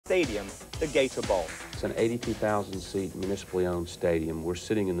stadium, the Gator Bowl. It's an 82,000-seat municipally owned stadium. We're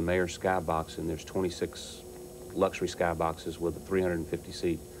sitting in the mayor's skybox, and there's 26 luxury skyboxes with a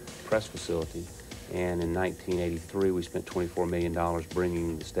 350-seat press facility. And in 1983, we spent $24 million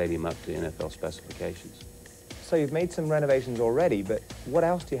bringing the stadium up to NFL specifications. So you've made some renovations already, but what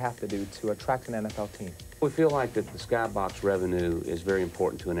else do you have to do to attract an NFL team? We feel like that the skybox revenue is very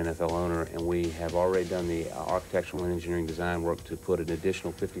important to an NFL owner, and we have already done the architectural and engineering design work to put an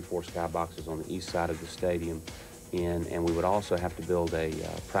additional 54 skyboxes on the east side of the stadium in, and we would also have to build a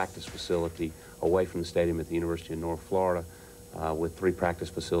practice facility away from the stadium at the University of North Florida with 3 practice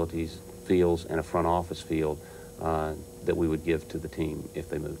facilities, fields, and a front office field that we would give to the team if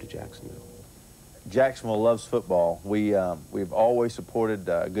they moved to Jacksonville. Jacksonville loves football. We've always supported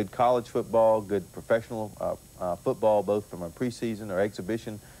good college football, good professional football, both from a preseason or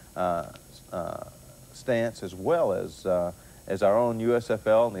exhibition stance, as well as our own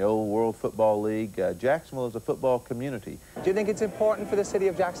USFL and the Old World Football League. Jacksonville is a football community. Do you think it's important for the city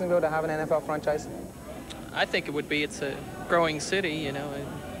of Jacksonville to have an NFL franchise? I think it would be. It's a growing city, you know.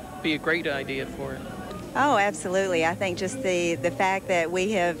 It'd be a great idea for it. Oh, absolutely. I think just the fact that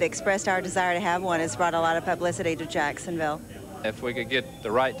we have expressed our desire to have one has brought a lot of publicity to Jacksonville. If we could get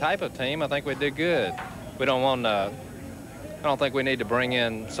the right type of team, I think we'd do good. We don't want I don't think we need to bring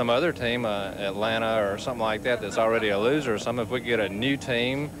in some other team, Atlanta or something like that, that's already a loser or something. If we could get a new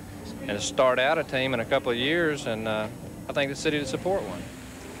team and start out a team in a couple of years, and I think the city would support one.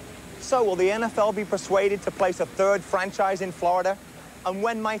 So will the NFL be persuaded to place a 3rd franchise in Florida? And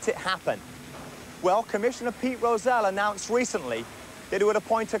when might it happen? Well, Commissioner Pete Rozelle announced recently that he would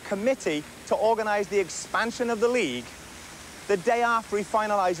appoint a committee to organize the expansion of the league the day after he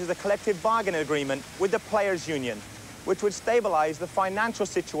finalizes a collective bargaining agreement with the Players Union, which would stabilize the financial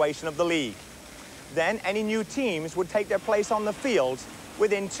situation of the league. Then any new teams would take their place on the field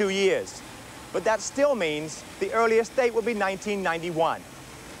within 2 years. But that still means the earliest date would be 1991.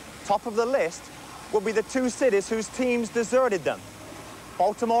 Top of the list will be the 2 cities whose teams deserted them,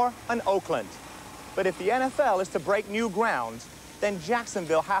 Baltimore and Oakland. But if the NFL is to break new ground, then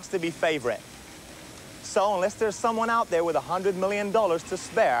Jacksonville has to be favorite. So unless there's someone out there with $100 million to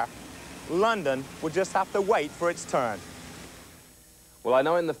spare, London would just have to wait for its turn. Well, I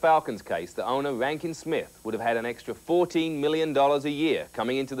know in the Falcons case, the owner, Rankin Smith, would have had an extra $14 million a year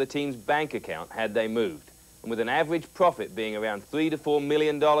coming into the team's bank account had they moved. And with an average profit being around $3 to $4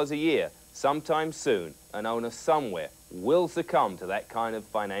 million a year, sometime soon, an owner somewhere will succumb to that kind of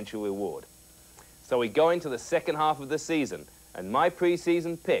financial reward. So we go into the second half of the season, and my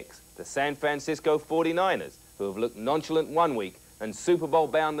preseason picks, the San Francisco 49ers, who have looked nonchalant one week and Super Bowl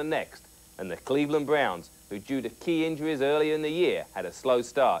bound the next, and the Cleveland Browns, who due to key injuries earlier in the year had a slow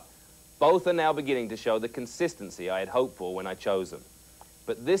start. Both are now beginning to show the consistency I had hoped for when I chose them.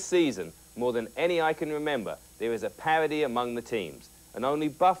 But this season, more than any I can remember, there is a parity among the teams, and only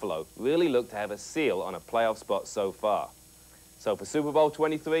Buffalo really looked to have a seal on a playoff spot so far. So for Super Bowl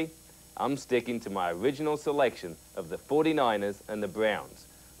 23, I'm sticking to my original selection of the 49ers and the Browns,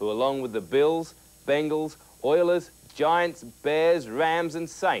 who along with the Bills, Bengals, Oilers, Giants, Bears, Rams and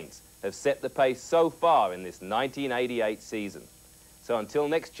Saints have set the pace so far in this 1988 season. So until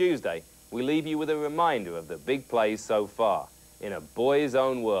next Tuesday, we leave you with a reminder of the big plays so far in a boy's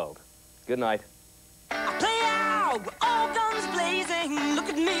own world. Good night. I play out with all guns blazing. Look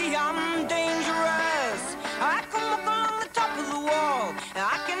at me, I'm dangerous. I come up along the top of the wall, and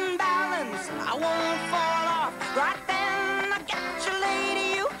I can balance, I won't fall off. Right then, I get you,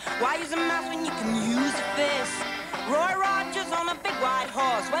 lady, you. Why use a mouse when you can use a fist? Roy Rogers on a big white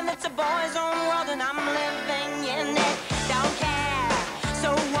horse, when it's a boy's own world and I'm living in it. Don't care,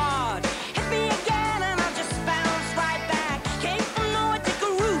 so what? Hit me again and I'll just bounce right back. Came from nowhere, take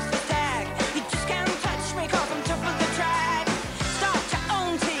a ruthless tag. You just can't touch me cause I'm tough as the track. Start your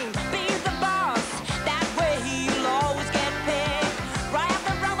own team, be the boss. That way you'll always get picked. Right up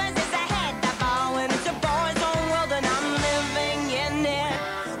the Rovers is ahead the ball, and it's a boy's own world and I'm living in it.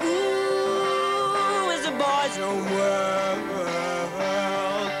 Ooh, it's a boy's own world.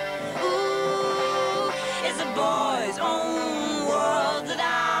 Ooh, it's a boy's own world that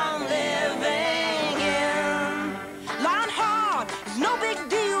I'm living in. Lying hard is no big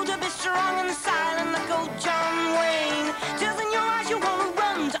deal, to be strong and silent like old John Wayne. Tears in your eyes, you wanna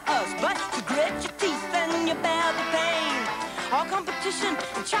run to us, but you grit your teeth and you bear the pain. All competition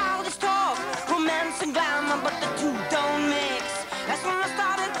and childish talk, romance and glamour, but the two don't mix. That's when I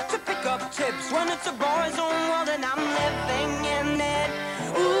started to pick up tips, when it's a boy's own world and I'm living in it.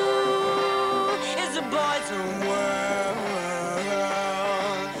 Ooh, it's a boy's own world.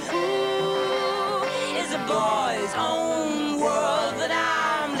 Ooh, it's a boy's own world that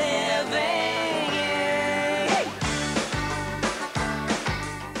I'm living in.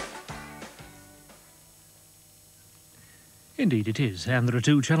 Indeed it is, and there are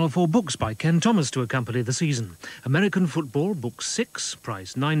 2 Channel 4 books by Ken Thomas to accompany the season. American Football, Book 6,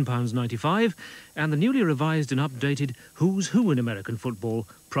 price £9.95, and the newly revised and updated Who's Who in American Football,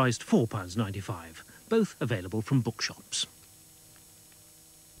 priced £4.95, both available from bookshops.